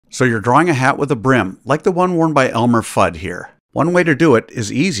So you're drawing a hat with a brim, like the one worn by Elmer Fudd here. One way to do it is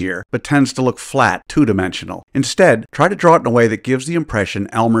easier, but tends to look flat, two-dimensional. Instead, try to draw it in a way that gives the impression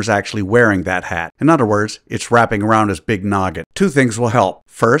Elmer's actually wearing that hat. In other words, it's wrapping around his big noggin. Two things will help.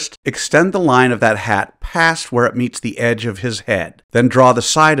 First, extend the line of that hat past where it meets the edge of his head. Then draw the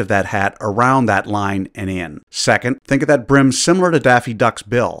side of that hat around that line and in. Second, think of that brim similar to Daffy Duck's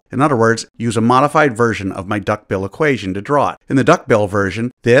bill. In other words, use a modified version of my duckbill equation to draw it. In the duckbill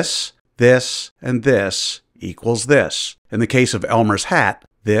version, this, and this equals this. In the case of Elmer's hat,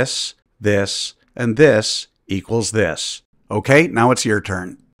 this, and this equals this. Okay, now it's your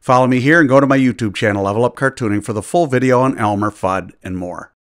turn. Follow me here and go to my YouTube channel, Level Up Cartooning, for the full video on Elmer Fudd and more.